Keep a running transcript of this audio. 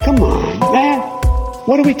Come on, man.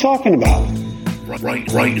 What are we talking about? Right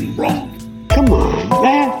and wrong. Come on,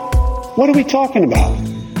 man. What are we talking about?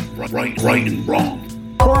 Right and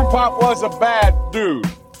wrong. Corn Pop was a bad dude.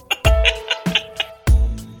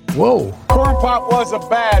 Whoa. Corn Pop was a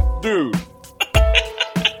bad dude.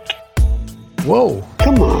 Whoa.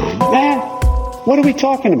 Come on, man. What are we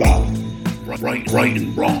talking about? Right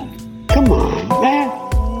and wrong. Come on, man.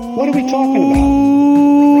 What are we talking about?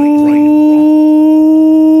 Right and wrong.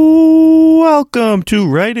 Welcome to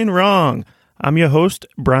Right and Wrong. I'm your host,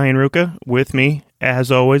 Brian Ruka. With me,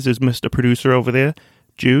 as always, is Mr. Producer over there,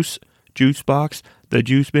 Juicebox, the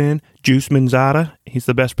Juice Man, Juice Manzada. He's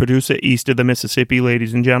the best producer east of the Mississippi,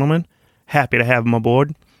 ladies and gentlemen. Happy to have him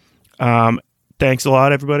aboard. Thanks a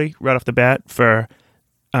lot, everybody, right off the bat, for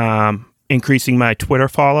increasing my Twitter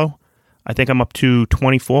follow. I think I'm up to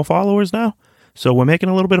 24 followers now. So we're making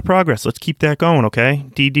a little bit of progress. Let's keep that going, okay?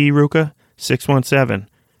 DD Ruka 617.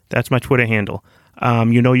 That's my Twitter handle.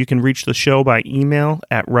 You can reach the show by email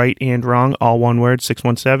at rightandwrong, all one word,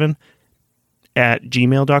 617, at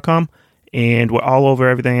gmail.com. And we're all over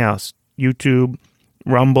everything else. YouTube,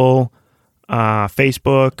 Rumble,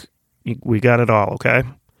 Facebook. We got it all, okay?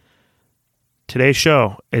 Today's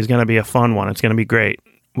show is going to be a fun one. It's going to be great.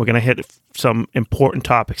 We're going to hit some important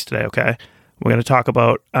topics today, okay? We're going to talk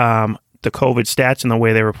about the COVID stats and the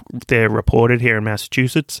way they're reported here in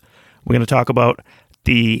Massachusetts. We're going to talk about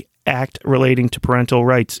the act relating to parental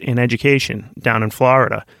rights in education down in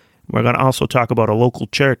Florida. We're going to also talk about a local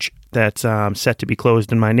church that's set to be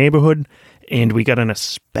closed in my neighborhood. And we got an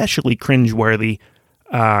especially cringeworthy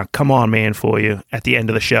come on man for you at the end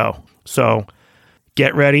of the show. So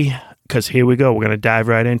get ready, because here we go. We're going to dive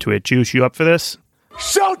right into it. Juice, you up for this?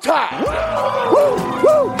 Showtime! Woo!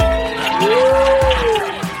 Woo!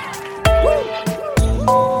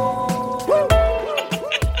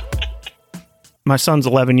 My son's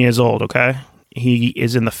 11 years old, okay? He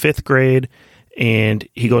is in the 5th grade, and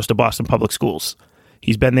he goes to Boston Public Schools.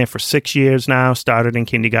 He's been there for 6 years now, started in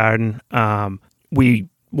kindergarten. We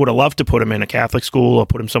would have loved to put him in a Catholic school or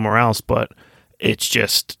put him somewhere else, but it's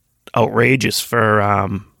just outrageous for,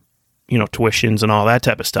 tuitions and all that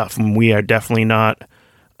type of stuff. And we are definitely not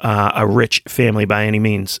a rich family by any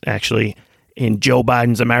means. Actually, in Joe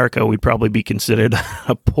Biden's America, we'd probably be considered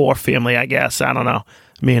a poor family, I guess. I don't know.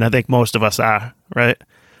 I think most of us are, right?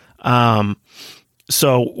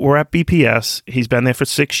 So we're at BPS. He's been there for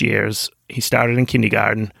 6 years. He started in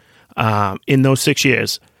kindergarten. In those 6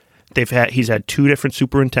 years, he's had 2 different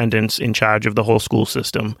superintendents in charge of the whole school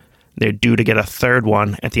system. They're due to get a 3rd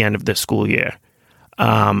one at the end of this school year.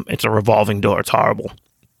 It's a revolving door. It's horrible.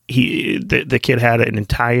 The kid had an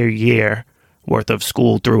entire year worth of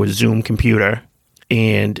school through a Zoom computer,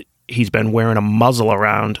 and he's been wearing a muzzle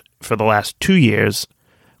around for the last 2 years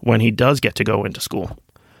when he does get to go into school.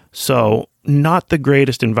 So not the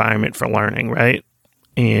greatest environment for learning, right?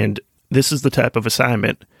 And this is the type of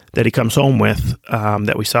assignment that he comes home with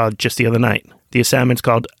that we saw just the other night. The assignment's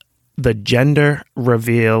called the Gender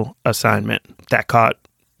Reveal Assignment. That caught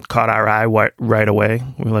our eye right away.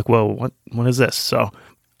 We were like, whoa, what is this? So,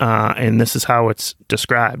 and this is how it's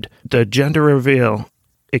described. The Gender Reveal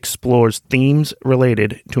explores themes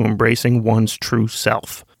related to embracing one's true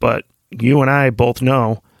self. But you and I both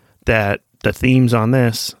know that the themes on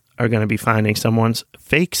this are going to be finding someone's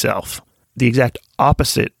fake self, the exact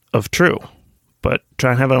opposite of true. But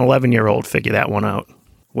try and have an 11-year-old figure that one out.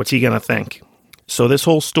 What's he going to think? So this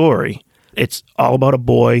whole story, it's all about a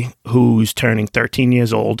boy who's turning 13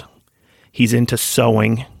 years old. He's into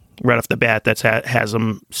sewing. Right off the bat, that has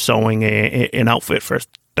him sewing an outfit for his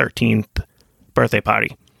 13th birthday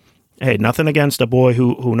party. Hey, nothing against a boy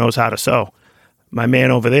who knows how to sew. My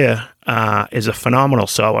man over there is a phenomenal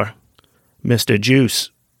sewer, Mr. Juice.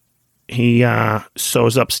 He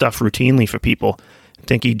sews up stuff routinely for people. I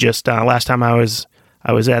think he just last time I was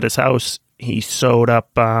at his house, he sewed up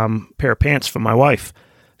a pair of pants for my wife.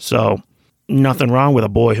 So nothing wrong with a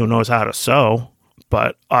boy who knows how to sew,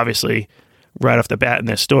 but obviously, right off the bat in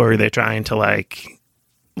this story, they're trying to like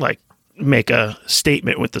make a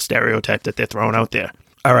statement with the stereotype that they're throwing out there.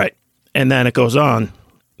 All right, and then it goes on.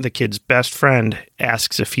 The kid's best friend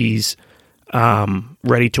asks if he's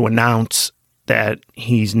ready to announce that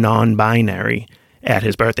he's non-binary at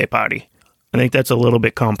his birthday party. I think that's a little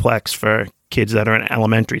bit complex for kids that are in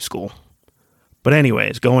elementary school. But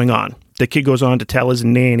anyways, going on. The kid goes on to tell his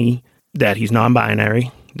nanny that he's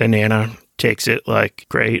non-binary. The nana takes it like,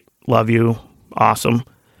 great, love you, awesome.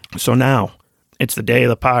 So now, it's the day of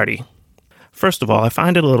the party. First of all, I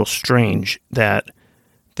find it a little strange that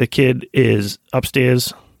the kid is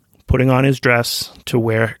upstairs putting on his dress to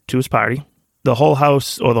wear to his party. the whole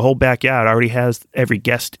house or the whole backyard already has every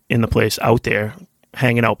guest in the place out there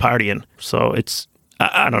hanging out partying. So it's,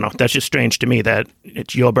 I don't know, that's just strange to me that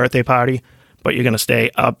it's your birthday party, but you're going to stay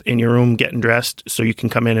up in your room getting dressed so you can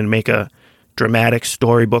come in and make a dramatic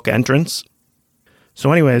storybook entrance.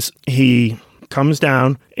 So anyways, he comes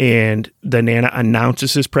down and the Nana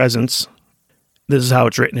announces his presence. This is how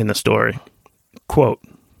it's written in the story. Quote,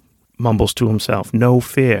 mumbles to himself, "No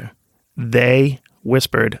fear. They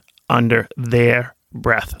whispered under their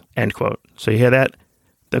breath," end quote. So you hear that?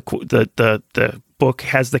 The book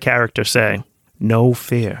has the character say, "No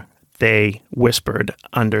fear. They whispered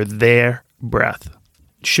under their breath."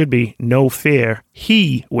 It should be, "No fear.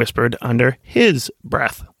 He whispered under his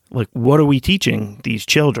breath." Like, what are we teaching these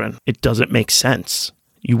children? It doesn't make sense.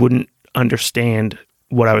 You wouldn't understand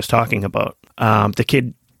what I was talking about. The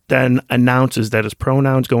kid then announces that his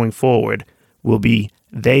pronouns going forward will be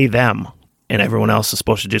they, them, and everyone else is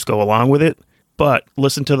supposed to just go along with it. But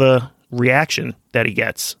listen to the reaction that he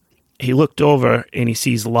gets. He looked over and he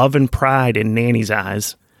sees love and pride in Nanny's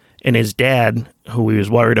eyes, and his dad, who he was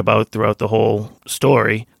worried about throughout the whole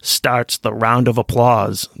story, starts the round of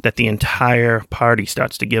applause that the entire party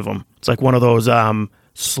starts to give him. It's like one of those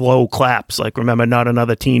slow claps. Like, remember Not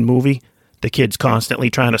Another Teen Movie? The kid's constantly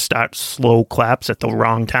trying to start slow claps at the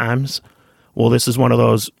wrong times. Well, this is one of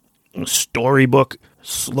those storybook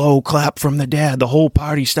slow clap from the dad. The whole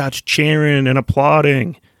party starts cheering and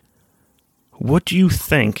applauding. What do you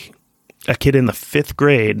think a kid in the 5th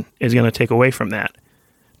grade is going to take away from that?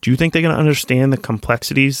 Do you think they're going to understand the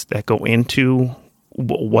complexities that go into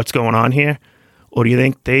what's going on here? Or do you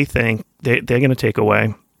think they're going to take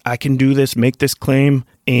away, I can do this, make this claim,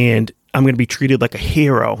 and I'm going to be treated like a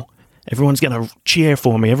hero. Everyone's going to cheer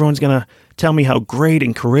for me. Everyone's going to tell me how great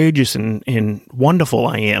and courageous and wonderful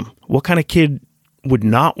I am. What kind of kid would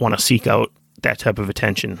not want to seek out that type of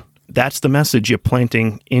attention? That's the message you're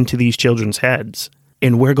planting into these children's heads.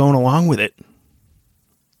 And we're going along with it.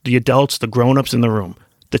 The adults, the grown-ups in the room,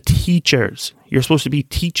 the teachers, you're supposed to be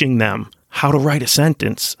teaching them how to write a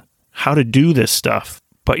sentence, how to do this stuff,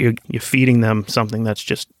 but you're feeding them something that's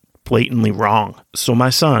just blatantly wrong. So my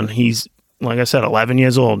son, he's, like I said, 11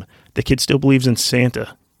 years old. The kid still believes in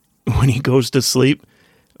Santa. When he goes to sleep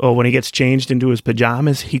or when he gets changed into his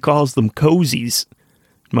pajamas, he calls them cozies.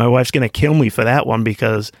 My wife's going to kill me for that one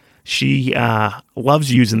because she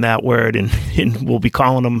loves using that word and will be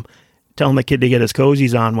telling the kid to get his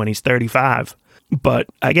cozies on when he's 35. But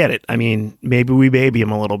I get it. I mean, maybe we baby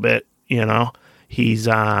him a little bit, you know. He's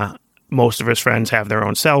most of his friends have their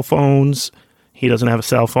own cell phones. He doesn't have a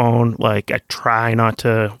cell phone. Like, I try not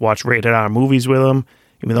to watch rated R movies with him,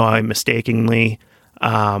 even though I mistakenly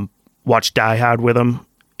watched Die Hard with him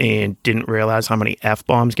and didn't realize how many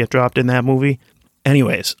F-bombs get dropped in that movie.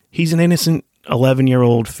 Anyways, he's an innocent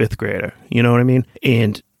 11-year-old 5th grader. You know what I mean?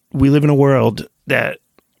 And we live in a world that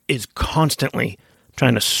is constantly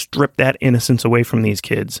trying to strip that innocence away from these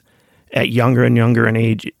kids at younger and younger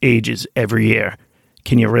ages every year.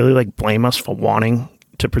 Can you really blame us for wanting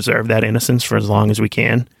to preserve that innocence for as long as we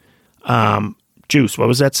can? Juice, what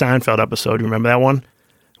was that Seinfeld episode? You remember that one?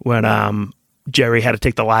 When Jerry had to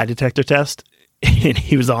take the lie detector test and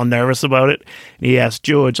he was all nervous about it. And he asked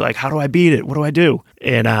George, how do I beat it? What do I do?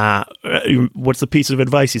 And what's the piece of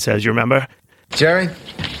advice he says? You remember? Jerry,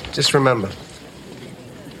 just remember,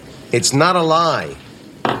 it's not a lie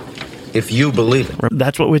if you believe it.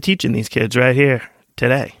 That's what we're teaching these kids right here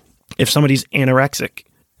today. If somebody's anorexic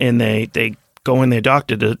and they go in their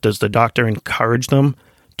doctor, does the doctor encourage them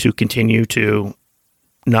to continue to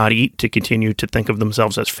not eat, to continue to think of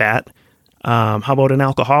themselves as fat? How about an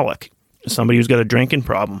alcoholic? Somebody who's got a drinking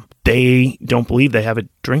problem. They don't believe they have a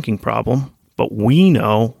drinking problem, but we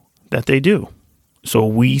know that they do. So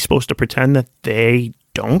are we supposed to pretend that they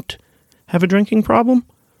don't have a drinking problem?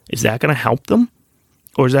 Is that going to help them?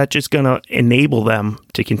 Or is that just going to enable them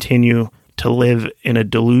to continue to live in a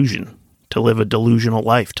delusion, to live a delusional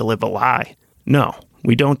life, to live a lie? No,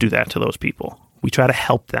 we don't do that to those people. We try to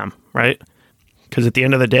help them, right? Because at the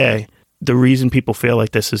end of the day, the reason people feel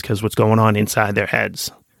like this is because what's going on inside their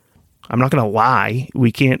heads. I'm not going to lie.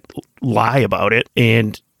 We can't lie about it.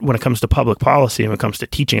 And when it comes to public policy and when it comes to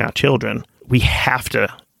teaching our children, we have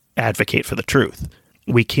to advocate for the truth.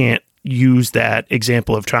 We can't use that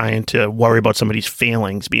example of trying to worry about somebody's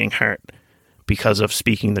feelings being hurt because of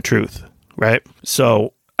speaking the truth, right?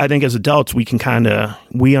 So I think as adults,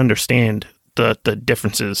 we understand the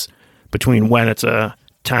differences between when it's a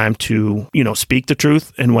time to, speak the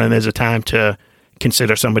truth and when there's a time to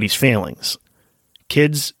consider somebody's feelings.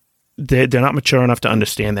 Kids, they're not mature enough to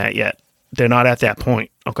understand that yet. They're not at that point,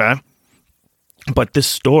 okay? But this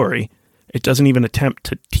story, it doesn't even attempt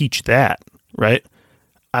to teach that. right?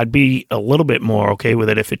 I'd be a little bit more okay with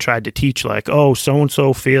it if it tried to teach like, oh,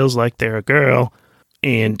 so-and-so feels like they're a girl,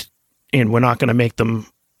 and we're not going to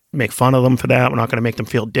make fun of them for that. We're not going to make them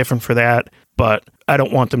feel different for that. But I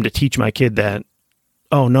don't want them to teach my kid that,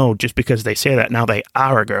 oh, no, just because they say that, now they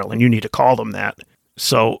are a girl and you need to call them that.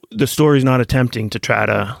 So the story's not attempting to try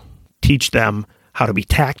to teach them how to be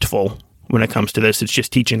tactful when it comes to this. It's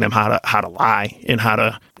just teaching them how to lie and how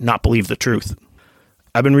to not believe the truth.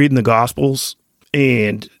 I've been reading the Gospels,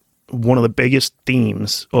 and one of the biggest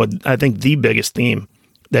themes, or I think the biggest theme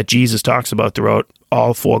that Jesus talks about throughout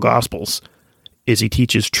all 4 Gospels is he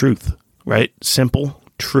teaches truth, right? Simple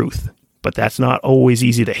truth. But that's not always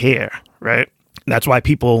easy to hear, right? That's why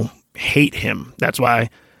people hate him. That's why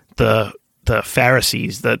the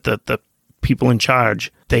Pharisees, the people in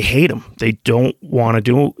charge, they hate him. They don't want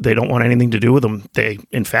anything to do with him. They,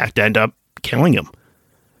 in fact, end up killing him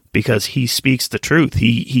because he speaks the truth.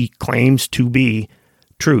 He claims to be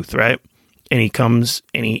truth, right? And he comes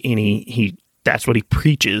and he that's what he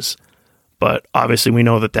preaches. But obviously we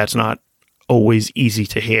know that that's not always easy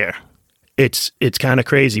to hear. It's kind of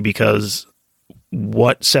crazy because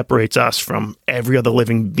what separates us from every other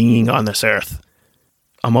living being on this earth?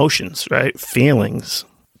 Emotions, right? Feelings,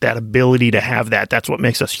 that ability to have that's what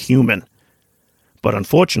makes us human. But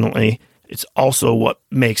unfortunately, it's also what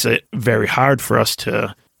makes it very hard for us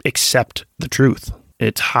to accept the truth.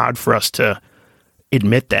 It's hard for us to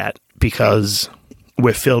admit that because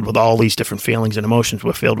we're filled with all these different feelings and emotions.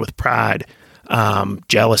 We're filled with pride,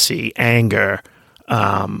 jealousy, anger,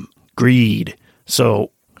 greed.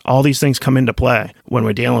 So all these things come into play when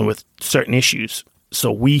we're dealing with certain issues.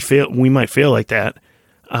 So we might feel like that.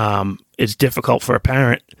 It's difficult for a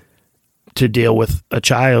parent to deal with a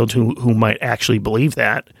child who might actually believe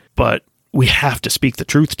that, but we have to speak the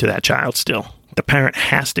truth to that child still. The parent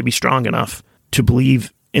has to be strong enough to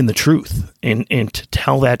believe in the truth and to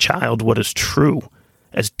tell that child what is true,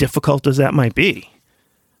 as difficult as that might be.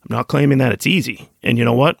 I'm not claiming that it's easy. And you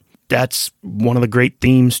know what? That's one of the great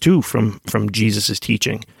themes too from Jesus'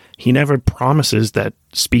 teaching. He never promises that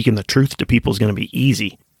speaking the truth to people is going to be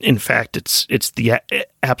easy. In fact, it's the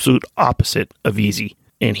absolute opposite of easy,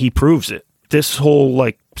 and he proves it. This whole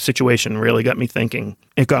situation really got me thinking.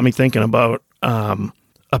 It got me thinking about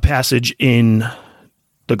a passage in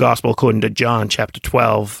the Gospel according to John, chapter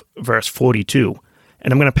 12, verse 42.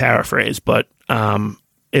 And I'm going to paraphrase, but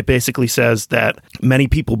it basically says that many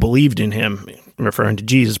people believed in him, referring to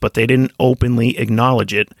Jesus, but they didn't openly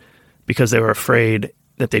acknowledge it because they were afraid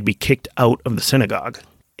that they'd be kicked out of the synagogue.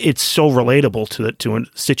 It's so relatable to a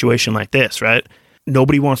situation like this, right?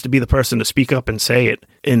 Nobody wants to be the person to speak up and say it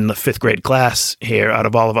in the 5th grade class here out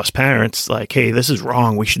of all of us parents, like, hey, this is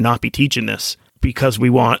wrong. We should not be teaching this, because we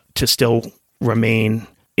want to still remain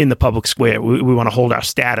in the public square. We want to hold our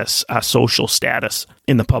status, our social status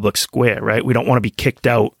in the public square, right? We don't want to be kicked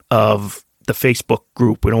out of the Facebook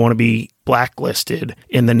group. We don't want to be blacklisted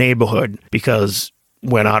in the neighborhood because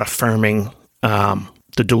we're not affirming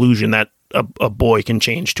the delusion that a boy can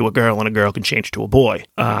change to a girl and a girl can change to a boy.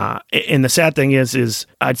 And the sad thing is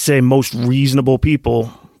I'd say most reasonable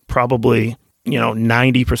people, probably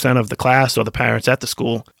 90% of the class or the parents at the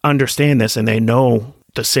school, understand this and they know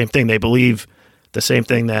the same thing. They believe the same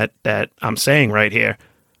thing that I'm saying right here,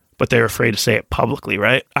 but they're afraid to say it publicly,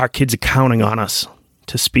 right? Our kids are counting on us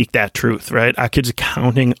to speak that truth, right? Our kids are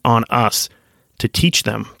counting on us to teach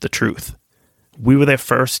them the truth. We were their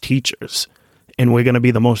first teachers, and we're going to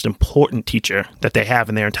be the most important teacher that they have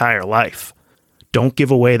in their entire life. Don't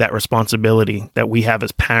give away that responsibility that we have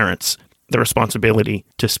as parents, the responsibility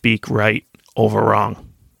to speak right over wrong.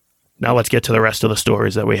 Now let's get to the rest of the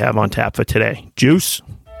stories that we have on tap for today. Juice,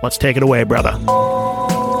 let's take it away, brother.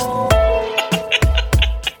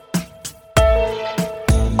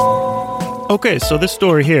 Okay, so this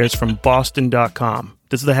story here is from Boston.com.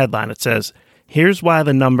 This is the headline. It says, here's why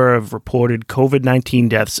the number of reported COVID-19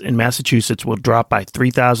 deaths in Massachusetts will drop by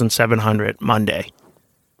 3,700 Monday.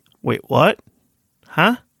 Wait, what?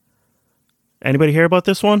 Huh? Anybody hear about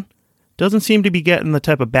this one? Doesn't seem to be getting the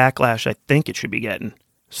type of backlash I think it should be getting.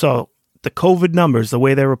 So, the COVID numbers, the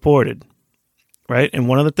way they're reported, right? And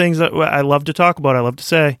one of the things that I love to talk about, I love to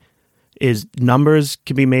say, is numbers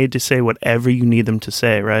can be made to say whatever you need them to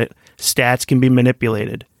say, right? Stats can be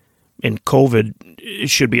manipulated. And COVID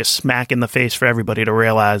should be a smack in the face for everybody to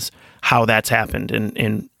realize how that's happened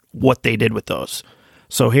and what they did with those.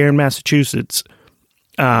 So here in Massachusetts,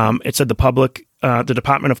 it said the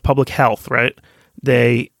Department of Public Health, right?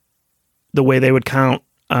 The way they would count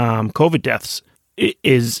COVID deaths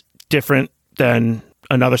is different than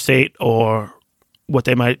another state or what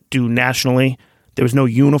they might do nationally. There was no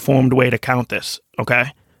uniformed way to count this,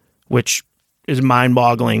 okay? Which is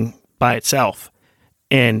mind-boggling by itself.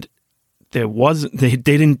 And they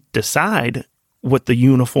didn't decide what the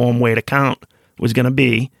uniform way to count was going to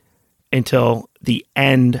be until the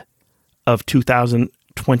end of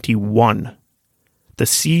 2021. The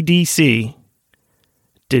CDC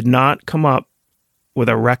did not come up with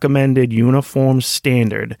a recommended uniform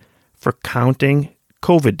standard for counting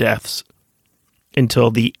COVID deaths until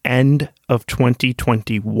the end of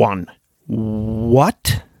 2021.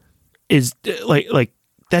 What is like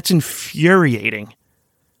that's infuriating.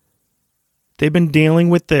 They've been dealing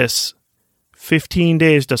with this 15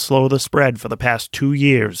 days to slow the spread for the past 2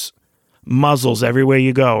 years. Muzzles everywhere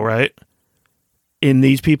you go, right? And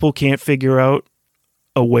these people can't figure out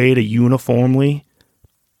a way to uniformly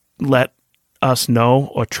let us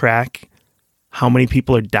know or track how many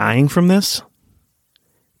people are dying from this.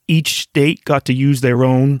 Each state got to use their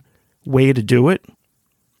own way to do it,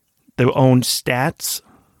 their own stats.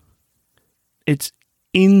 It's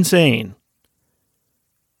insane.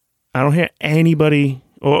 I don't hear anybody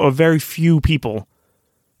or very few people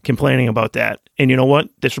complaining about that. And you know what?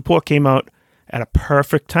 This report came out at a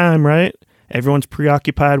perfect time, right? Everyone's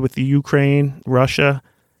preoccupied with the Ukraine, Russia.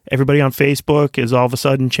 Everybody on Facebook has all of a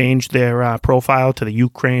sudden changed their profile to the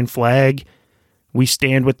Ukraine flag. We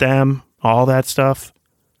stand with them, all that stuff.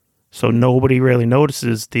 So nobody really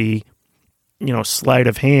notices the, sleight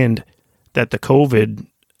of hand that the COVID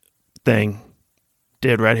thing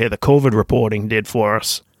did right here. The COVID reporting did for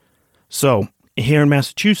us. So here in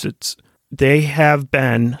Massachusetts, they have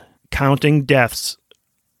been counting deaths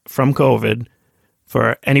from COVID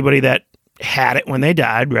for anybody that had it when they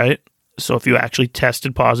died, right? So if you actually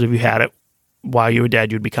tested positive, you had it while you were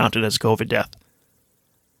dead, you'd be counted as a COVID death.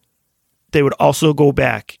 They would also go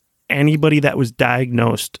back. Anybody that was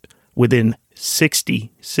diagnosed within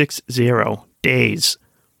 60 days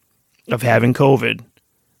of having COVID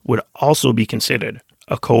would also be considered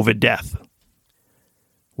a COVID death.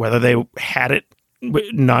 Whether they had it,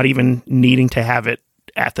 not even needing to have it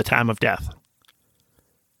at the time of death.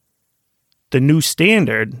 The new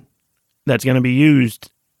standard that's going to be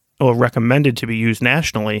used or recommended to be used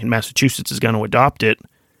nationally, and Massachusetts is going to adopt it,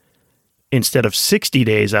 instead of 60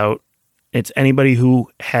 days out, it's anybody who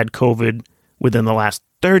had COVID within the last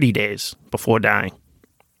 30 days before dying.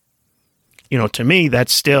 To me, that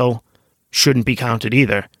still shouldn't be counted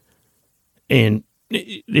either. And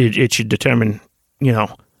it should determine,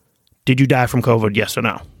 did you die from COVID, yes or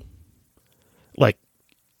no?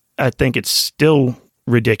 I think it's still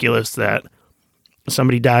ridiculous that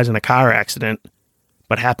somebody dies in a car accident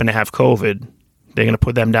but happen to have COVID, they're going to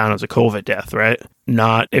put them down as a COVID death, right?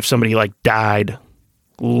 Not if somebody died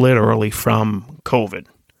literally from COVID.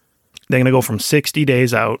 They're going to go from 60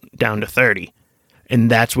 days out down to 30.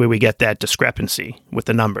 And that's where we get that discrepancy with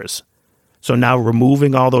the numbers. So now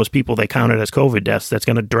removing all those people they counted as COVID deaths, that's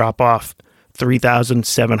going to drop off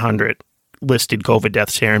 3,700 listed COVID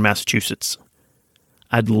deaths here in Massachusetts.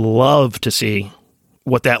 I'd love to see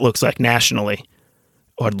what that looks like nationally.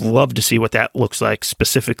 Or I'd love to see what that looks like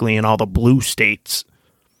specifically in all the blue states.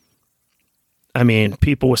 I mean,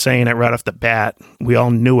 people were saying it right off the bat. We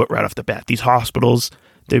all knew it right off the bat. These hospitals,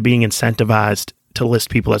 they're being incentivized to list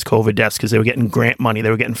people as COVID deaths because they were getting grant money.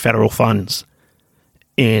 They were getting federal funds.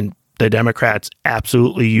 And the Democrats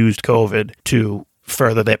absolutely used COVID to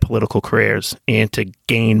further their political careers and to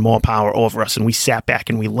gain more power over us. And we sat back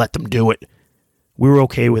and we let them do it. We were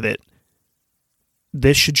okay with it.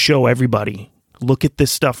 This should show everybody, look at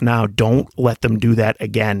this stuff now. Don't let them do that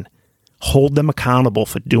again. Hold them accountable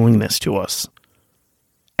for doing this to us.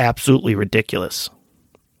 Absolutely ridiculous.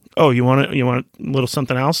 Oh, you want a little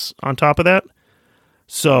something else on top of that?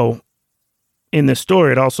 So in this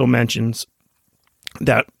story, it also mentions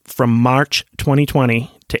that from March 2020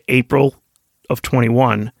 to April of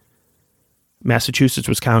 21, Massachusetts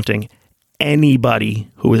was counting anybody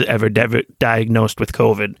who was ever diagnosed with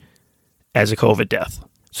COVID as a COVID death.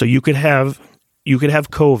 So you could have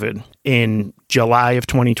COVID in July of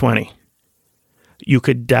 2020. You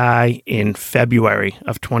could die in February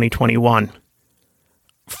of 2021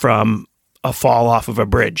 from a fall off of a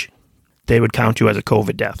bridge. They would count you as a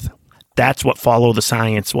COVID death. That's what follow the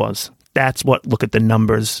science was. That's what look at the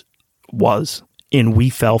numbers was. And we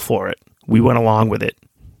fell for it. We went along with it.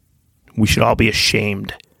 We should all be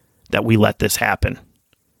ashamed that we let this happen.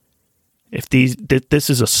 If this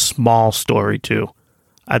is a small story too,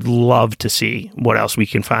 I'd love to see what else we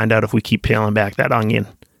can find out if we keep peeling back that onion.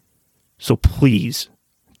 So please,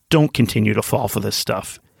 don't continue to fall for this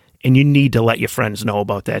stuff. And you need to let your friends know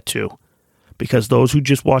about that too. Because those who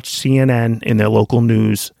just watch CNN in their local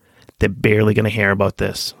news, they're barely going to hear about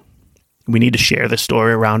this. We need to share this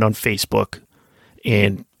story around on Facebook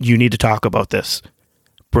and you need to talk about this.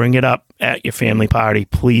 Bring it up at your family party,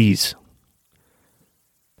 please.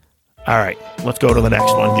 All right, let's go to the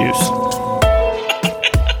next one, Juice.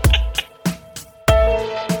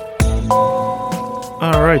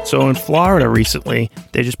 All right, so in Florida recently,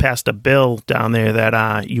 they just passed a bill down there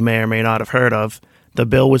that you may or may not have heard of. The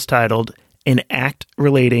bill was titled An Act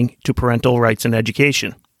Relating to Parental Rights in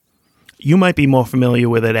Education. You might be more familiar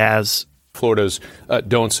with it as Florida's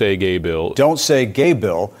Don't Say Gay bill. Don't Say Gay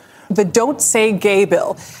bill. The Don't Say Gay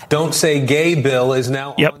bill. Don't Say Gay bill is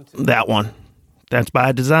now Yep, that one. That's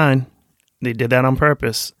by design. They did that on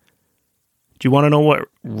purpose. Do you want to know what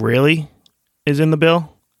really is in the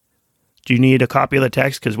bill? Do you need a copy of the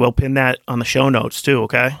text? Because we'll pin that on the show notes too,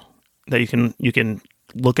 okay? That you can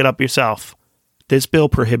look it up yourself. This bill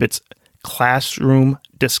prohibits classroom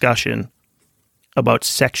discussion about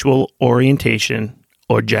sexual orientation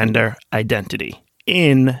or gender identity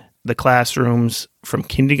in the classrooms from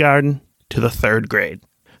kindergarten to the third grade.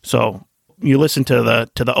 So you listen to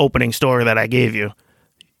the opening story that I gave you.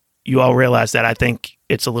 You all realize that I think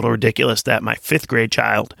it's a little ridiculous that my 5th grade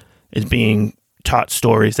child is being taught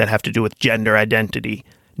stories that have to do with gender identity,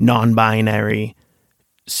 non-binary,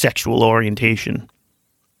 sexual orientation.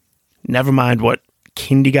 Never mind what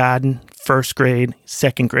kindergarten, 1st grade,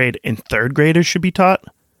 2nd grade, and 3rd graders should be taught.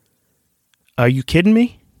 Are you kidding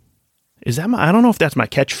me? Is that I don't know if that's my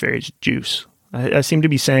catchphrase, Juice. I seem to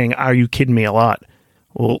be saying, are you kidding me a lot?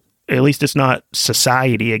 Well, at least it's not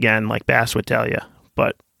society again, like Bass would tell you.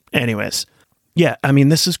 But anyways, yeah, I mean,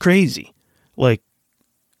 this is crazy. Like,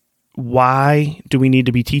 why do we need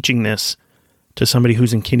to be teaching this to somebody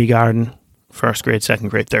who's in kindergarten, 1st grade, 2nd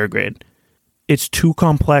grade, 3rd grade? It's too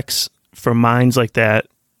complex for minds like that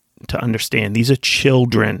to understand. These are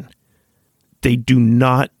children. They do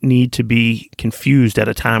not need to be confused at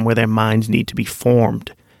a time where their minds need to be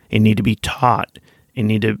formed and need to be taught and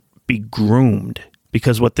need to be groomed.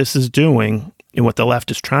 Because what this is doing and what the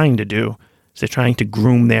left is trying to do is they're trying to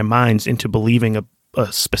groom their minds into believing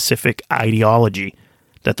a specific ideology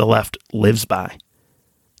that the left lives by.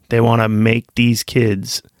 They want to make these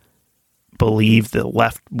kids believe the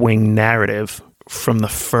left-wing narrative from the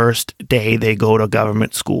first day they go to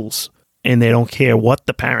government schools. And they don't care what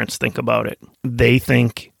the parents think about it. They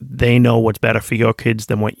think they know what's better for your kids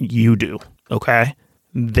than what you do, okay?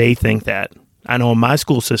 They think that. I know in my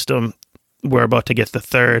school system, we're about to get the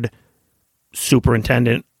 3rd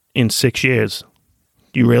superintendent in 6 years.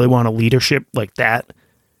 Do you really want a leadership like that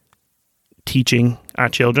teaching our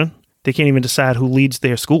children? They can't even decide who leads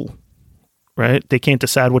their school, right? They can't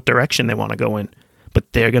decide what direction they want to go in.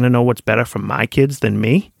 But they're going to know what's better for my kids than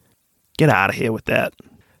me? Get out of here with that.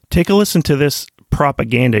 Take a listen to this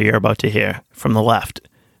propaganda you're about to hear from the left.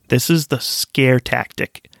 This is the scare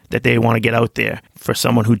tactic that they want to get out there for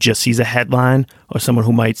someone who just sees a headline or someone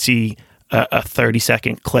who might see a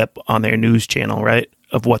 30-second clip on their news channel, right,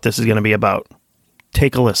 of what this is going to be about.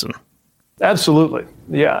 Take a listen. Absolutely.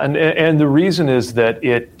 Yeah. And the reason is that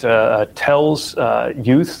it tells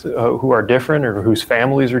youth who are different or whose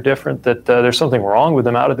families are different that there's something wrong with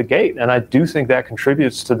them out of the gate. And I do think that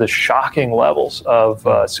contributes to the shocking levels of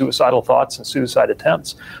suicidal thoughts and suicide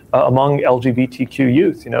attempts among LGBTQ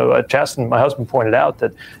youth. You know, Chasten, my husband, pointed out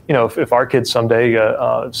that, you know, if our kids someday,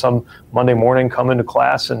 some Monday morning come into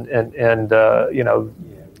class and you know,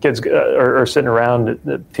 kids are sitting around,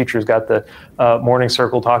 the teacher's got the morning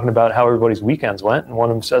circle talking about how everybody's weekends went, and one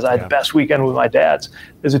of them says, I had the best weekend with my dad's.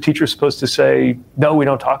 Is a teacher supposed to say, no, we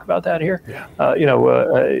don't talk about that here? Yeah. You know,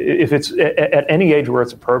 if it's at any age where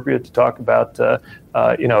it's appropriate to talk about,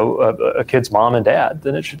 you know, a kid's mom and dad,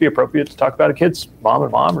 then it should be appropriate to talk about a kid's mom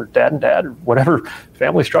and mom or dad, or whatever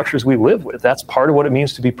family structures we live with. That's part of what it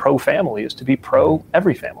means to be pro-family, is to be pro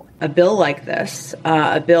every family. A bill like this,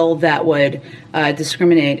 a bill that would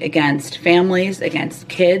discriminate against families, against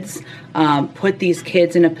kids, put these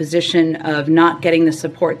kids in a position of not getting the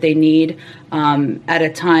support they need at a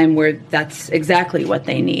time where that's exactly what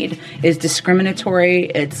they need, is discriminatory.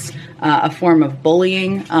 It's a form of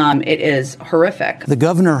bullying. It is horrific. The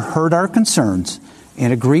governor heard our concerns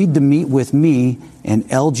and agreed to meet with me and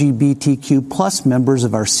LGBTQ plus members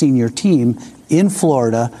of our senior team in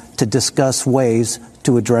Florida to discuss ways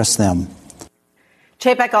to address them.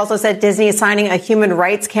 Chapek also said Disney is signing a human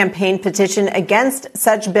rights campaign petition against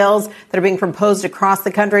such bills that are being proposed across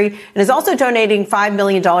the country, and is also donating $5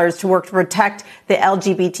 million to work to protect the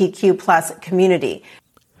LGBTQ plus community.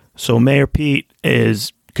 So Mayor Pete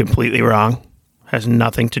is completely wrong. Has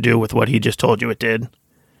nothing to do with what he just told you it did.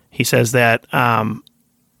 He says that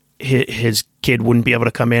his kid wouldn't be able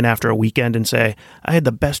to come in after a weekend and say, I had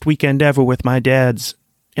the best weekend ever with my dad's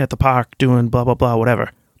at the park doing blah, blah, blah,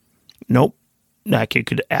 whatever. Nope. That kid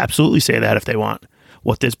could absolutely say that if they want.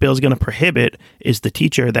 What this bill is going to prohibit is the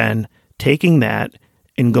teacher then taking that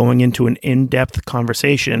and going into an in-depth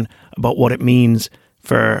conversation about what it means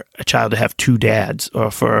for a child to have two dads or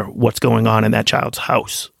for what's going on in that child's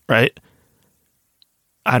house, right?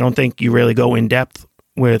 I don't think you really go in depth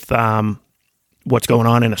with what's going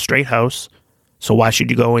on in a straight house. So why should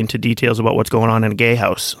you go into details about what's going on in a gay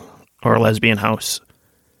house or a lesbian house?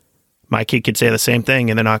 My kid could say the same thing,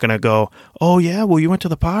 and they're not going to go, oh, yeah, well, you went to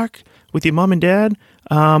the park with your mom and dad?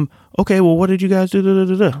 Okay, well, what did you guys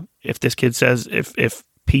do? If this kid says, if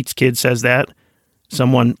Pete's kid says that,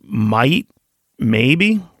 someone might,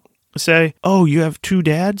 maybe say, oh, you have two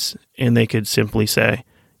dads? And they could simply say,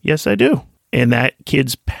 yes, I do. And that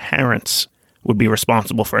kid's parents would be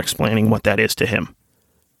responsible for explaining what that is to him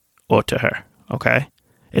or to her, okay?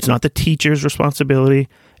 It's not the teacher's responsibility.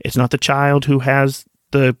 It's not the child who has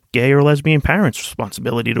the gay or lesbian parent's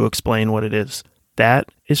responsibility to explain what it is.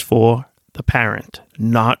 That is for the parent,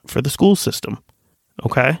 not for the school system,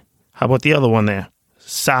 okay? How about the other one there?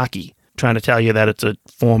 Psaki, trying to tell you that it's a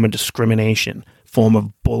form of discrimination, form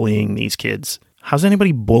of bullying these kids. How's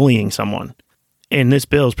anybody bullying someone? And this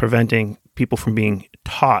bill is preventing people from being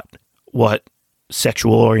taught what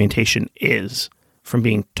sexual orientation is, from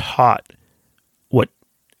being taught what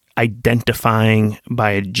identifying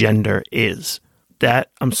by a gender is.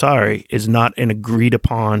 That, I'm sorry, is not an agreed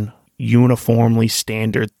upon, uniformly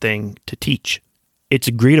standard thing to teach. It's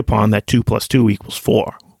agreed upon that 2 + 2 =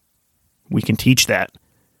 4. We can teach that.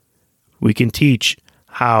 We can teach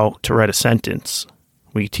how to write a sentence.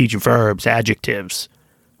 We can teach verbs, adjectives.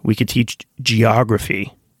 We can teach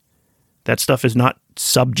geography. That stuff is not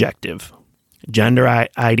subjective. Gender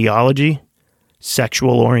ideology,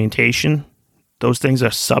 sexual orientation, those things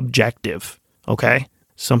are subjective, okay?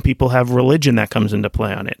 Some people have religion that comes into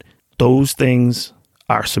play on it. Those things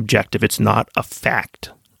are subjective. It's not a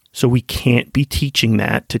fact. So we can't be teaching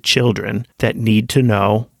that to children that need to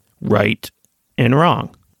know right and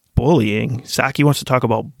wrong. Bullying. Psaki wants to talk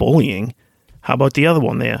about bullying. How about the other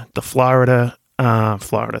one there? The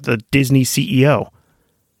the Disney CEO.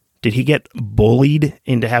 Did he get bullied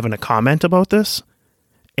into having a comment about this?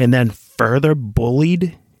 And then further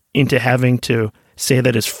bullied into having to say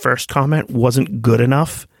that his first comment wasn't good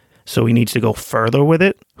enough, so he needs to go further with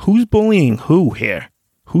it? Who's bullying who here?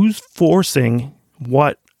 Who's forcing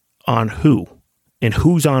what on who? And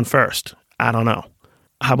who's on first? I don't know.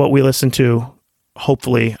 How about we listen to,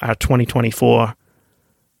 hopefully, our 2024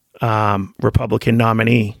 Republican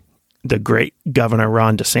nominee, the great Governor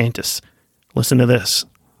Ron DeSantis. Listen to this.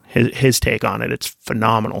 His take on it. It's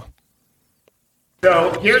phenomenal.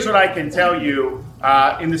 So here's what I can tell you.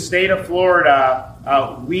 In the state of Florida,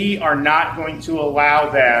 we are not going to allow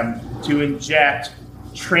them to inject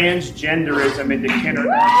transgenderism into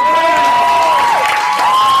kindergarten.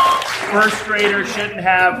 First graders shouldn't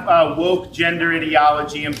have woke gender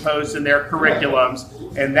ideology imposed in their curriculums.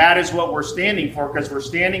 And that is what we're standing for, because we're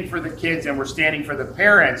standing for the kids and we're standing for the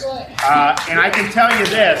parents. And I can tell you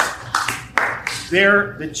this.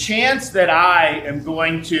 The chance that I am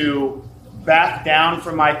going to back down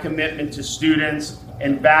from my commitment to students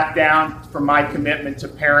and back down from my commitment to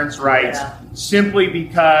parents' rights simply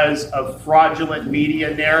because of fraudulent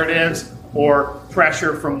media narratives or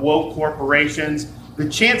pressure from woke corporations, the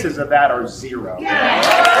chances of that are zero. And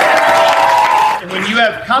when you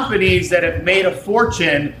have companies that have made a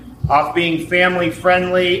fortune off being family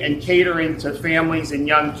friendly and catering to families and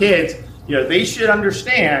young kids, they should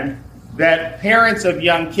understand that parents of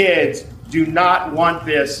young kids do not want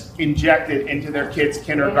this injected into their kids'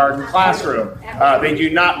 kindergarten classroom. They do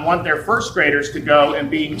not want their first graders to go and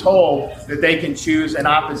being told that they can choose an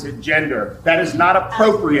opposite gender. That is not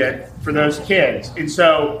appropriate for those kids. And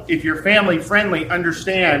so if you're family friendly,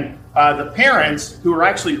 understand the parents who are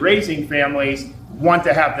actually raising families want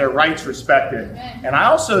to have their rights respected. And I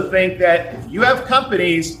also think that if you have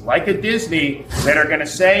companies like a Disney that are going to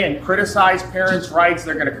say and criticize parents' rights,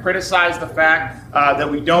 they're going to criticize the fact that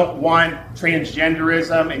we don't want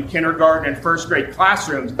transgenderism in kindergarten and first grade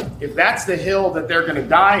classrooms, if that's the hill that they're going to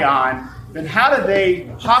die on, then how do they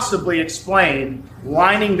possibly explain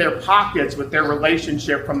lining their pockets with their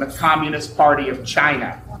relationship from the Communist Party of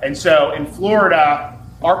China? And so in Florida,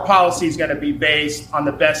 our policy is going to be based on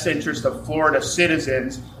the best interest of Florida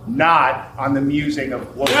citizens, not on the musing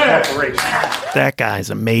of local corporations. That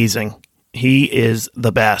guy's amazing. He is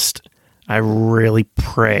the best. I really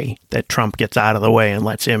pray that Trump gets out of the way and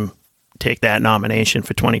lets him take that nomination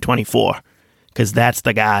for 2024, because that's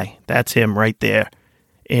the guy. That's him right there.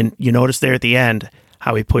 And you notice there at the end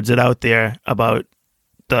how he puts it out there about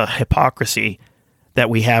the hypocrisy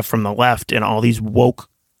that we have from the left and all these woke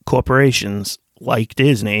corporations like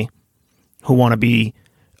Disney who want to be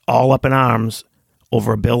all up in arms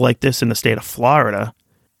over a bill like this in the state of Florida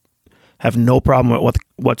have no problem with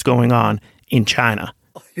what's going on in China.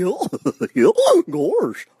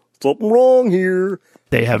 Gosh, something wrong here.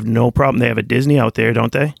 They have no problem. They have a Disney out there,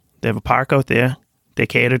 don't they? They have a park out there. They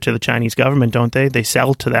cater to the Chinese government, don't they? They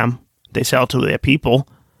sell to them. They sell to their people.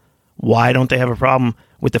 Why don't they have a problem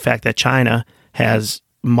with the fact that China has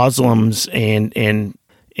Muslims in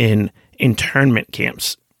internment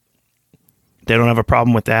camps? They don't have a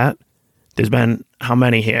problem with that. There's been how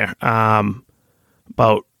many here?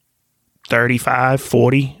 About 35,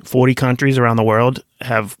 40 countries around the world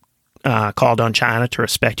have called on China to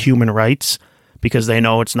respect human rights because they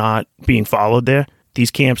know it's not being followed there.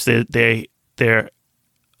 These camps, their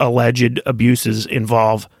alleged abuses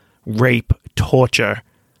involve rape, torture.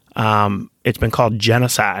 It's been called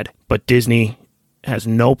genocide, but Disney has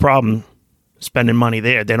no problem spending money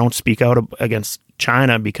there. They don't speak out against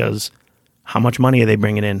China because how much money are they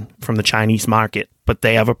bringing in from the Chinese market? But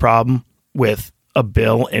they have a problem with a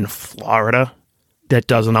bill in Florida that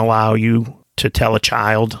doesn't allow you to tell a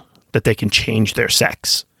child that they can change their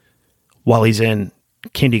sex while he's in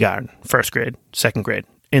kindergarten, first grade, second grade,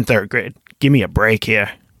 and third grade. Give me a break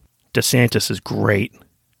here. DeSantis is great.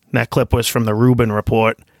 That clip was from the Rubin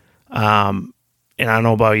Report. And I don't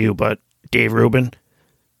know about you, but Dave Rubin,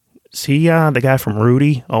 is he the guy from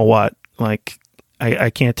Rudy or what? Like,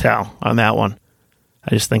 I can't tell on that one.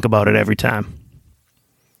 I just think about it every time.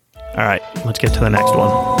 All right, let's get to the next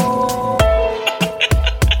one.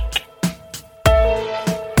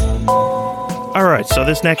 All right, so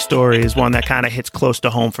this next story is one that kind of hits close to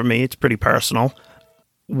home for me. It's pretty personal.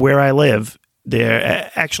 Where I live, the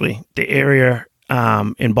area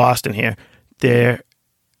in Boston here, there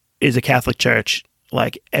is a Catholic church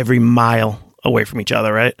like every mile away from each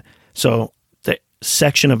other, right? So the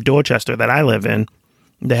section of Dorchester that I live in,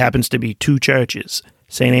 there happens to be two churches,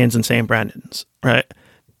 St. Anne's and St. Brendan's, right?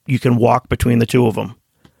 You can walk between the two of them.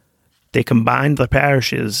 They combined the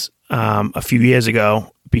parishes a few years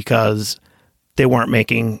ago because they weren't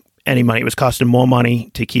making any money. It was costing more money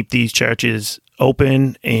to keep these churches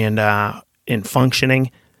open and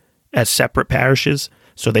functioning as separate parishes.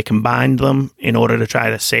 So they combined them in order to try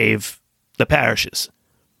to save the parishes.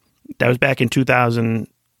 That was back in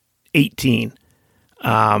 2018.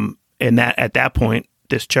 And that at that point,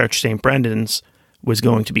 this church, St. Brendan's, was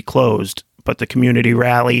going to be closed, but the community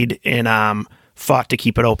rallied and fought to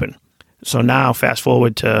keep it open. So now, fast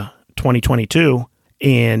forward to 2022,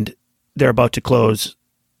 and they're about to close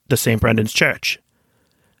the St. Brendan's Church.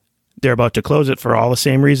 They're about to close it for all the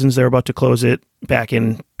same reasons they're about to close it back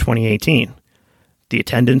in 2018. The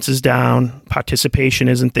attendance is down, participation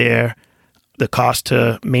isn't there, the cost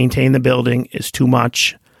to maintain the building is too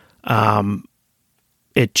much.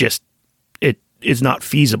 It is not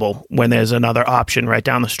feasible when there's another option right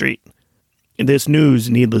down the street. This news,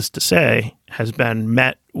 needless to say, has been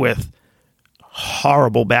met with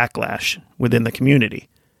horrible backlash within the community.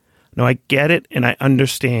 Now, I get it and I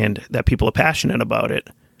understand that people are passionate about it,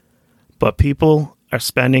 but people are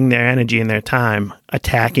spending their energy and their time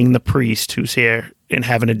attacking the priest who's here and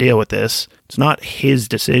having to deal with this. It's not his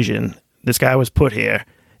decision. This guy was put here,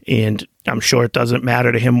 and I'm sure it doesn't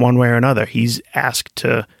matter to him one way or another. He's asked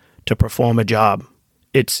to perform a job.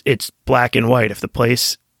 It's black and white. If the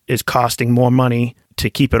place is costing more money to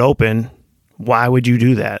keep it open, why would you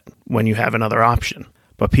do that when you have another option?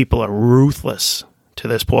 But people are ruthless to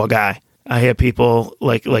this poor guy. I hear people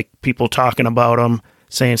like people talking about him,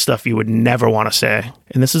 saying stuff you would never want to say.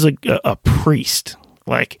 And this is a priest.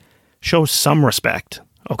 Like, show some respect,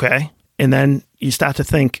 okay? And then you start to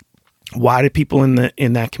think, why do people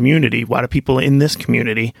in that community, why do people in this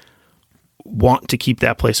community want to keep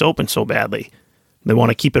that place open so badly? They want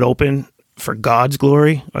to keep it open for God's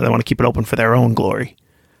glory, or they want to keep it open for their own glory?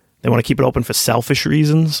 They want to keep it open for selfish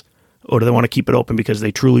reasons, or do they want to keep it open because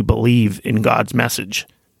they truly believe in God's message?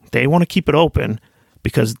 They want to keep it open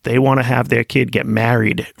because they want to have their kid get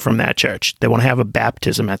married from that church. They want to have a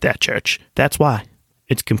baptism at that church. That's why.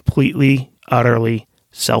 It's completely, utterly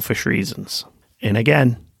selfish reasons. And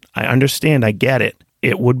again, I understand, I get it.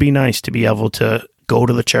 It would be nice to be able to go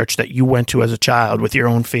to the church that you went to as a child with your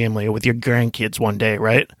own family or with your grandkids one day,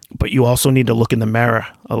 right? But you also need to look in the mirror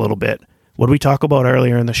a little bit. What did we talk about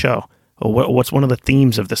earlier in the show? Or what's one of the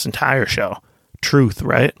themes of this entire show? Truth,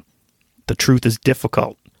 right? The truth is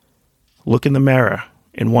difficult. Look in the mirror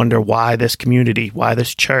and wonder why this community, why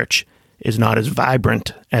this church is not as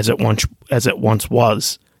vibrant as it once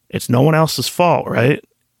was. It's no one else's fault, right?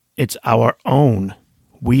 It's our own.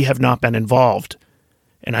 We have not been involved.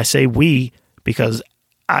 And I say we because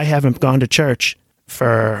I haven't gone to church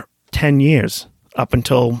for 10 years. up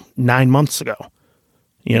until 9 months ago,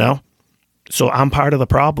 you know? So I'm part of the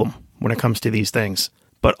problem when it comes to these things.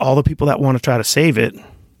 But all the people that want to try to save it,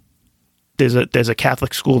 there's a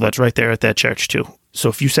Catholic school that's right there at that church too. So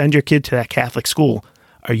if you send your kid to that Catholic school,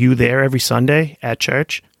 are you there every Sunday at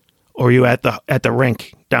church? Or are you at the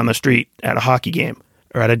rink down the street at a hockey game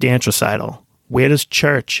or at a dance recital? Where does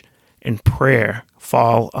church and prayer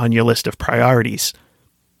fall on your list of priorities?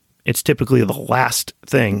 It's typically the last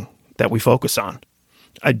thing that we focus on.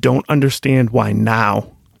 I don't understand why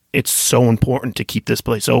now it's so important to keep this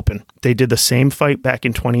place open. They did the same fight back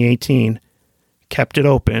in 2018, kept it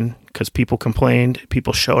open because people complained,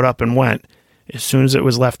 people showed up and went. As soon as it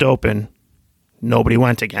was left open, nobody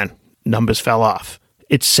went again. Numbers fell off.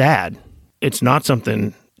 It's sad. It's not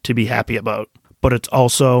something to be happy about, but it's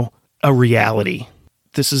also a reality.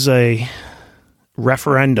 This is a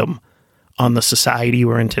referendum on the society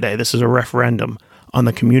we're in today. This is a referendum on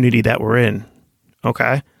the community that we're in,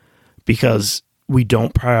 okay? Because we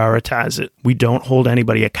don't prioritize it. We don't hold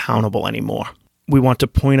anybody accountable anymore. We want to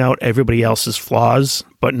point out everybody else's flaws,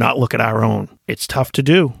 but not look at our own. It's tough to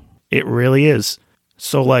do. It really is.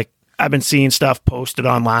 So, like, I've been seeing stuff posted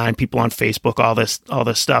online, people on Facebook, all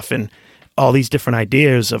this stuff, and all these different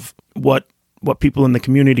ideas of what people in the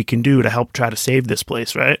community can do to help try to save this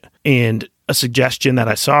place, right? And a suggestion that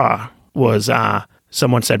I saw was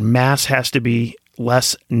someone said Mass has to be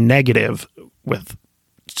less negative with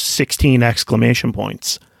 16 exclamation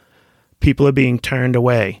points. People are being turned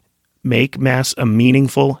away. Make Mass a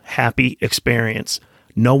meaningful, happy experience.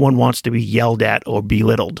 No one wants to be yelled at or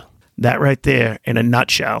belittled. That right there, in a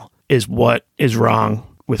nutshell, is what is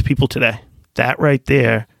wrong with people today. That right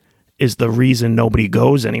there is the reason nobody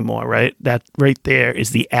goes anymore, right? That right there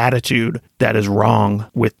is the attitude that is wrong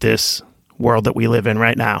with this world that we live in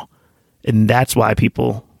right now. And that's why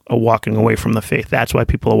people are walking away from the faith. That's why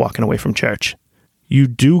people are walking away from church. You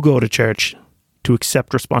do go to church to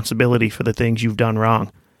accept responsibility for the things you've done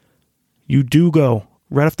wrong. You do go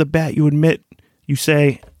right off the bat. You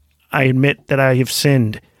say, I admit that I have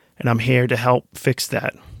sinned and I'm here to help fix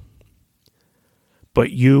that.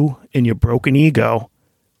 But you and your broken ego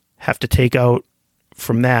have to take out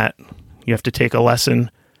from that. You have to take a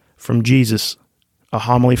lesson from Jesus, a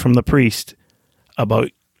homily from the priest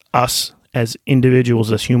about us as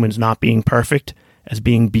individuals, as humans, not being perfect, as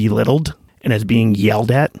being belittled, and as being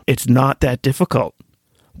yelled at. It's not that difficult.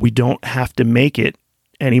 We don't have to make it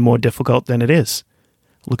any more difficult than it is.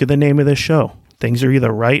 Look at the name of this show. Things are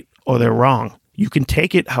either right or they're wrong. You can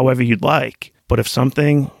take it however you'd like, but if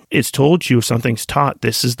something is told you, if something's taught,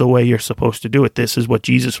 this is the way you're supposed to do it, this is what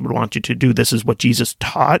Jesus would want you to do, this is what Jesus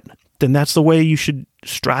taught, then that's the way you should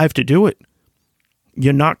strive to do it.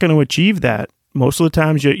 You're not going to achieve that. Most of the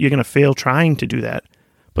times you're going to fail trying to do that.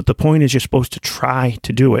 But the point is you're supposed to try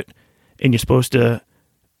to do it. And you're supposed to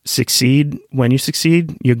succeed when you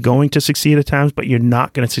succeed. You're going to succeed at times, but you're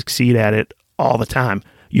not going to succeed at it all the time.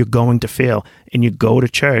 You're going to fail. And you go to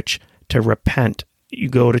church to repent. You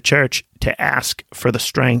go to church to ask for the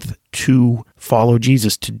strength to follow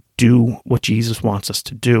Jesus, to do what Jesus wants us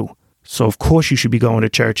to do. So of course you should be going to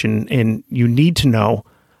church, and you need to know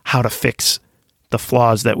how to fix the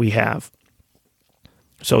flaws that we have.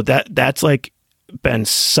 So that's like been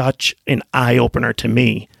such an eye-opener to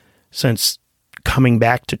me since coming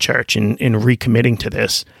back to church and recommitting to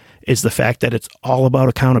this, is the fact that it's all about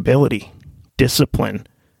accountability, discipline,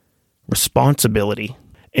 responsibility.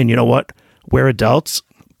 And you know what? We're adults,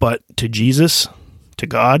 but to Jesus, to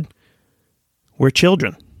God, we're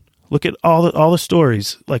children. Look at all the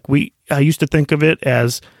stories. Like I used to think of it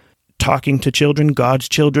as talking to children, God's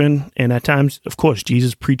children, and at times, of course,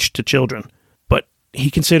 Jesus preached to children. But he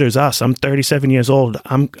considers us. I'm 37 years old.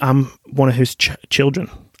 I'm one of his children.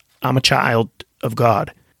 I'm a child of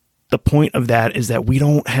God. The point of that is that we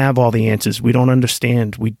don't have all the answers. We don't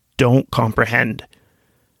understand. We don't comprehend.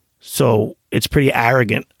 So it's pretty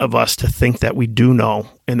arrogant of us to think that we do know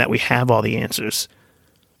and that we have all the answers.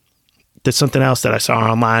 There's something else that I saw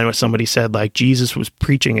online where somebody said, like, Jesus was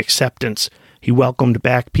preaching acceptance. He welcomed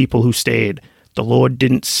back people who stayed. The Lord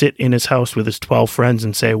didn't sit in his house with his 12 friends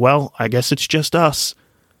and say, well, I guess it's just us.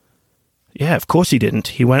 Yeah, of course he didn't.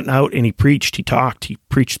 He went out and he preached, he talked, he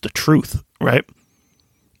preached the truth, right?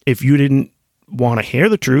 If you didn't want to hear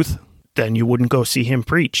the truth, then you wouldn't go see him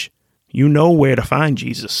preach. You know where to find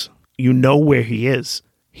Jesus. You know where he is.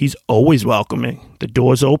 He's always welcoming. The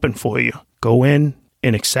door's open for you. Go in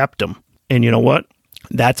and accept him. And you know what?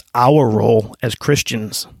 That's our role as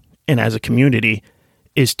Christians and as a community,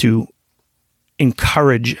 is to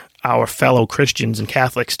encourage our fellow Christians and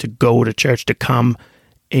Catholics to go to church, to come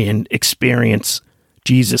and experience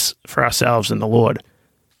Jesus for ourselves and the Lord.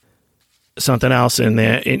 something else in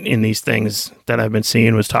there in these things that I've been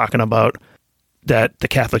seeing was talking about that the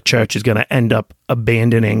Catholic Church is going to end up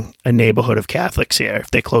abandoning a neighborhood of Catholics here if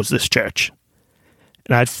they close this church.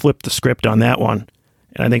 And I'd flip the script on that one.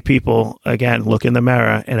 And I think people, again, look in the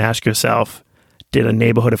mirror and ask yourself, did a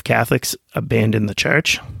neighborhood of Catholics abandon the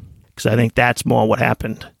church? Because I think that's more what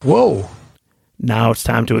happened. Whoa. Now it's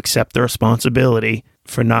time to accept the responsibility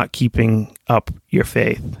for not keeping up your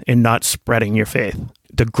faith and not spreading your faith.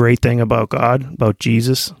 The great thing about God, about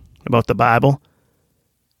Jesus, about the Bible,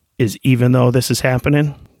 is even though this is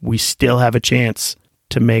happening, we still have a chance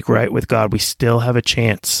to make right with God. We still have a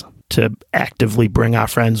chance to actively bring our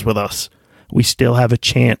friends with us. We still have a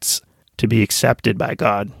chance to be accepted by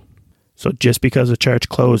God. So just because a church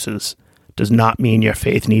closes does not mean your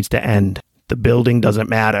faith needs to end. The building doesn't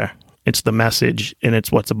matter. It's the message, and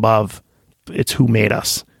it's what's above. It's who made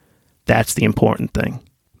us. That's the important thing.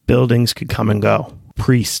 Buildings could come and go.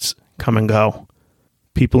 Priests come and go.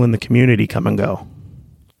 People in the community come and go.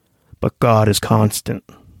 But God is constant.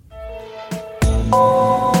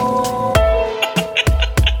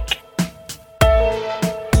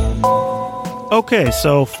 Okay,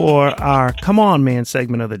 so for our Come On Man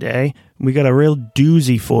segment of the day, we got a real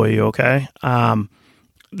doozy for you, okay?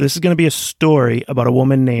 This is going to be a story about a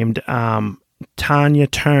woman named Tanya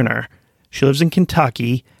Turner. She lives in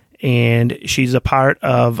Kentucky, and she's a part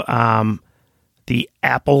of the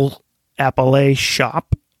Appalachia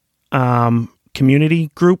Shop community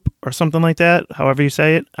group or something like that, however you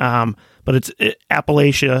say it. But it's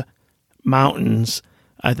Appalachia Mountains,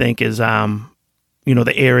 I think, is the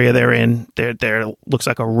area they're in. They're looks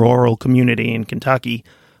like a rural community in Kentucky,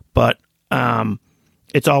 but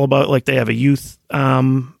it's all about, like, they have a youth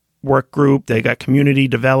work group. They got community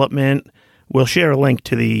development. We'll share a link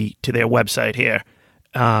to their website here.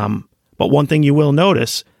 But one thing you will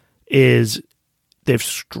notice is they've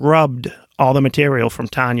scrubbed all the material from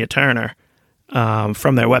Tanya Turner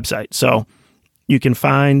from their website. So you can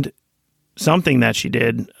find something that she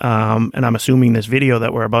did, and I'm assuming this video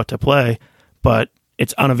that we're about to play, but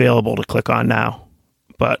it's unavailable to click on now.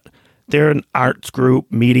 But they're an arts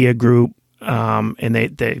group, media group, and they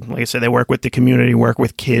like I said, they work with the community, work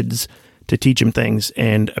with kids to teach them things.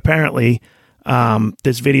 And apparently,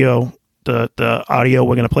 this video, the audio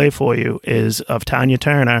we're going to play for you is of Tanya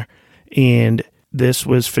Turner, and this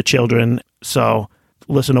was for children. So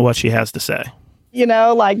listen to what she has to say.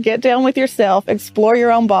 Get down with yourself, explore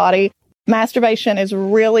your own body. Masturbation is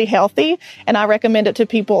really healthy, and I recommend it to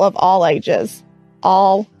people of all ages.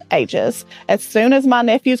 All ages. As soon as my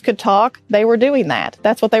nephews could talk, they were doing that.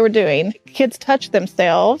 That's what they were doing. Kids touch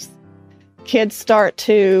themselves. Kids start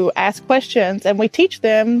to ask questions, and we teach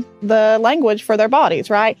them the language for their bodies,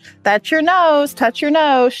 right? That's your nose, touch your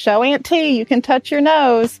nose, show Aunt T, you can touch your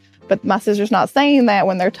nose. But my sister's not saying that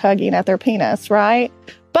when they're tugging at their penis, right?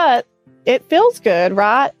 But it feels good,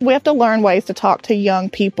 right? We have to learn ways to talk to young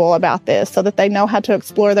people about this so that they know how to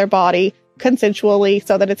explore their body consensually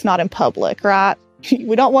so that it's not in public, right?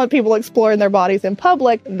 We don't want people exploring their bodies in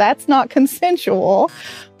public. That's not consensual.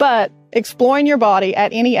 But exploring your body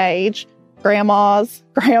at any age, grandmas,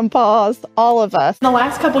 grandpas, all of us. In the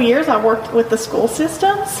last couple years, I worked with the school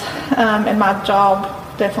systems, and my job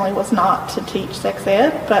definitely was not to teach sex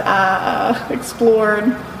ed, but I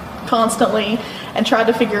explored constantly and tried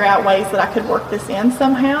to figure out ways that I could work this in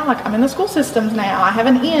somehow. Like, I'm in the school systems now. I have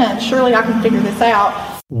an in. Surely I can figure this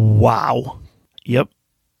out. Wow. Yep.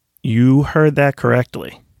 You heard that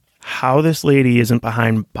correctly. How this lady isn't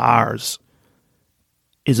behind bars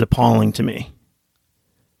is appalling to me.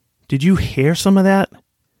 Did you hear some of that?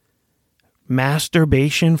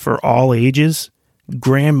 Masturbation for all ages?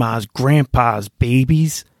 Grandmas, grandpas,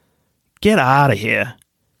 babies? Get out of here.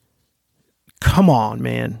 Come on,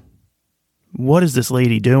 man. What is this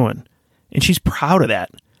lady doing? And she's proud of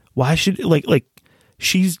that. Why should,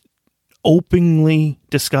 she's openly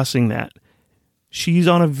discussing that. She's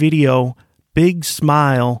on a video, big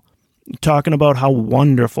smile, talking about how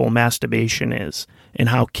wonderful masturbation is and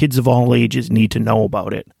how kids of all ages need to know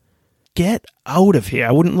about it. Get out of here.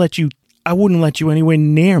 I wouldn't let you anywhere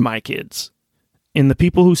near my kids. And the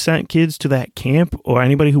people who sent kids to that camp, or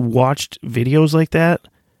anybody who watched videos like that,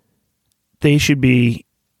 they should be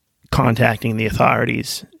contacting the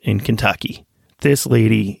authorities in Kentucky. This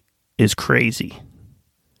lady is crazy.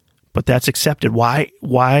 But that's accepted.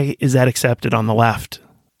 Why is that accepted on the left?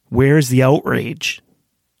 Where is the outrage?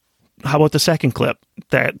 How about the second clip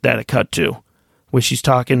that it cut to, where she's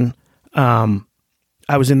talking,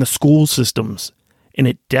 I was in the school systems, and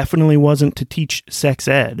it definitely wasn't to teach sex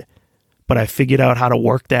ed, but I figured out how to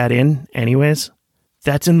work that in anyways.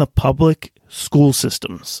 That's in the public school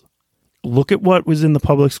systems. look at what was in the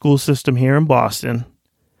public school system here in Boston.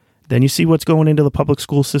 Then you see what's going into the public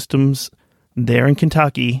school systems there in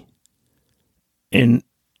Kentucky, and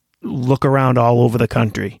look around all over the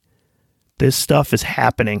country. This stuff is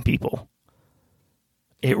happening, people.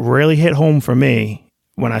 It really hit home for me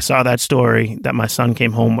when I saw that story that my son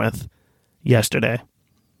came home with yesterday.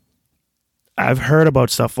 I've heard about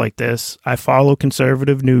stuff like this. I follow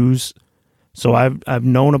conservative news, so I've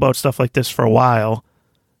known about stuff like this for a while,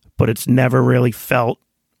 but it's never really felt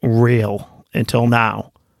real until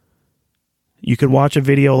now. You could watch a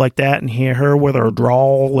video like that and hear her with her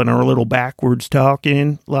drawl and her little backwards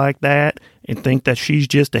talking like that and think that she's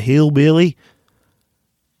just a hillbilly.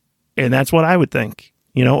 And that's what I would think.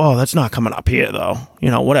 You know, oh, that's not coming up here, though.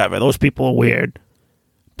 You know, whatever. Those people are weird.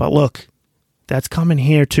 But look, that's coming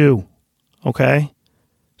here, too. Okay?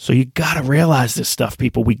 So you got to realize this stuff,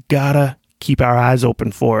 people. We got to keep our eyes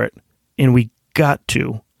open for it. And we got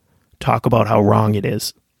to talk about how wrong it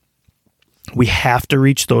is. We have to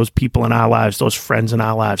reach those people in our lives, those friends in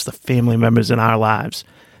our lives, the family members in our lives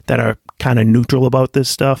that are kind of neutral about this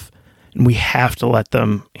stuff. And we have to let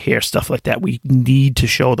them hear stuff like that. We need to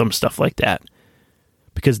show them stuff like that,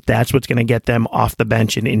 because that's what's going to get them off the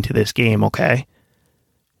bench and into this game, okay?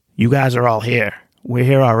 You guys are all here. We're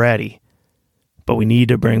here already. But we need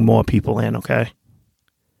to bring more people in, okay?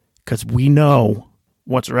 Because we know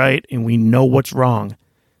what's right and we know what's wrong.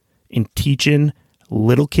 In teaching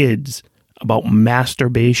little kids about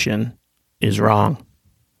masturbation is wrong.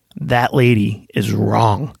 That lady is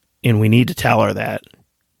wrong. And we need to tell her that.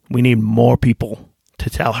 We need more people to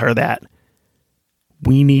tell her that.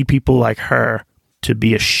 We need people like her to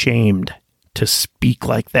be ashamed to speak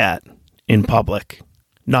like that in public.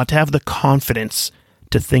 Not to have the confidence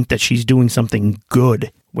to think that she's doing something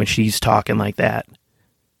good when she's talking like that.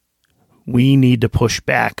 We need to push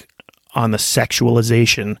back on the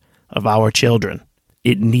sexualization of our children.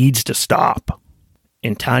 It needs to stop.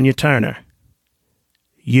 And Tanya Turner,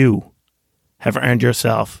 you have earned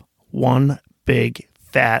yourself one big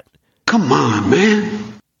fat... Come on,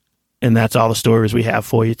 man. And that's all the stories we have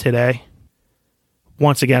for you today.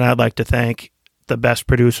 Once again, I'd like to thank the best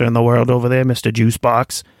producer in the world over there, Mr.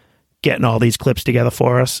 Juicebox, getting all these clips together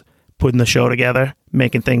for us, putting the show together,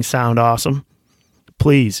 making things sound awesome.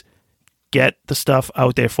 Please, get the stuff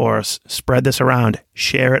out there for us. Spread this around.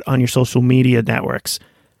 Share it on your social media networks.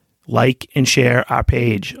 Like and share our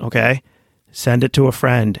page, okay? Send it to a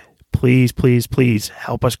friend. Please, please, please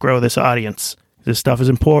help us grow this audience. This stuff is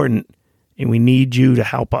important, and we need you to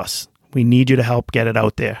help us. We need you to help get it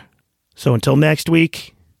out there. So until next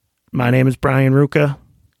week, my name is Brian Ruka,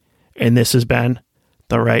 and this has been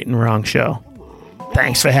The Right and Wrong Show.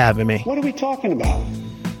 Thanks for having me. What are we talking about?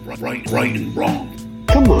 Right and wrong.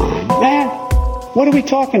 Come on, man. What are we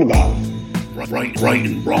talking about? Right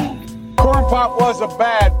and wrong. Corn Pop was a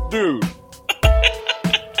bad dude.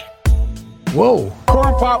 Whoa.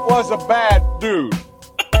 Corn Pop was a bad dude.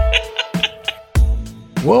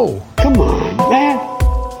 Whoa. Come on, man.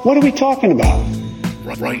 What are we talking about?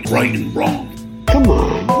 Right and wrong. Come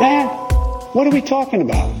on, man. What are we talking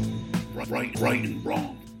about? Right and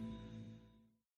wrong.